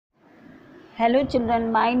Hello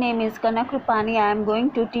children, my name is Kanak Rupani. I am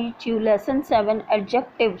going to teach you lesson 7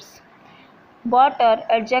 adjectives. What are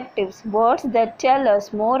adjectives? Words that tell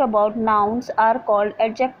us more about nouns are called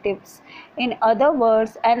adjectives. In other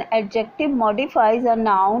words, an adjective modifies a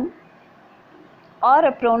noun or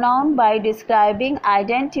a pronoun by describing,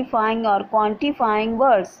 identifying or quantifying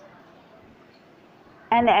words.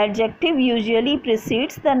 An adjective usually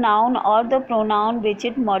precedes the noun or the pronoun which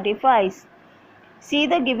it modifies. See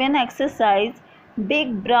the given exercise.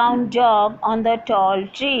 Big brown dog on the tall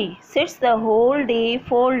tree sits the whole day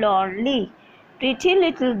forlornly. Pretty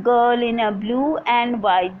little girl in a blue and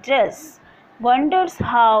white dress wonders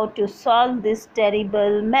how to solve this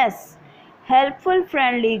terrible mess. Helpful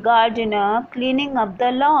friendly gardener cleaning up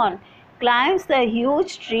the lawn climbs the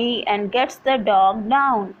huge tree and gets the dog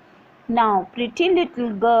down. Now pretty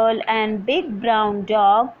little girl and big brown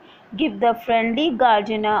dog give the friendly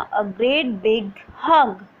gardener a great big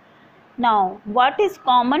hug. Now, what is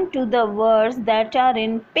common to the words that are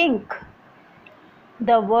in pink?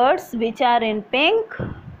 The words which are in pink,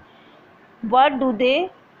 what do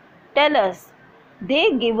they tell us?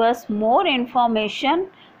 They give us more information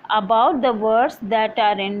about the words that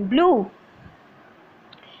are in blue.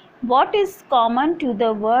 What is common to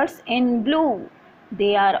the words in blue?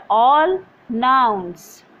 They are all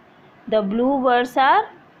nouns. The blue words are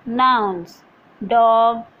nouns.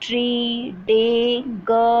 Dog, tree, day,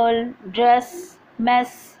 girl, dress,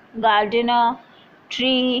 mess, gardener,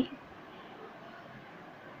 tree,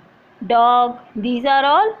 dog. These are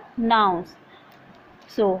all nouns.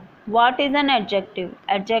 So, what is an adjective?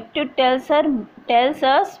 Adjective tells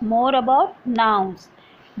us more about nouns.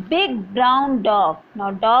 Big brown dog. Now,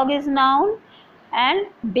 dog is noun and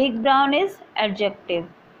big brown is adjective.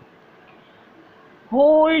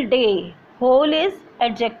 Whole day. Whole is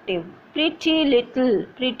adjective. Pretty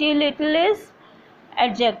little is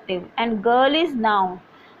adjective and girl is noun.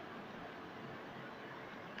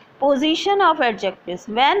 Position of adjectives.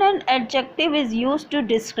 When an adjective is used to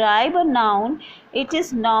describe a noun, it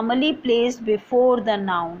is normally placed before the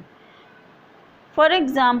noun. For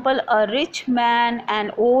example, a rich man,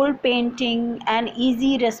 an old painting, an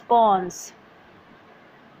easy response.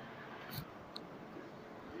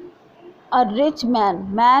 A rich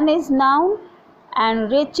man. Man is noun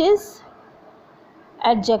and rich is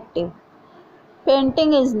adjective.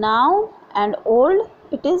 Painting is noun and old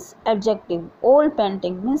it is adjective. Old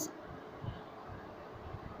painting means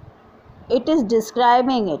it is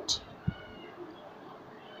describing it.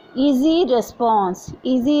 Easy response.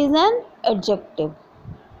 Easy is an adjective.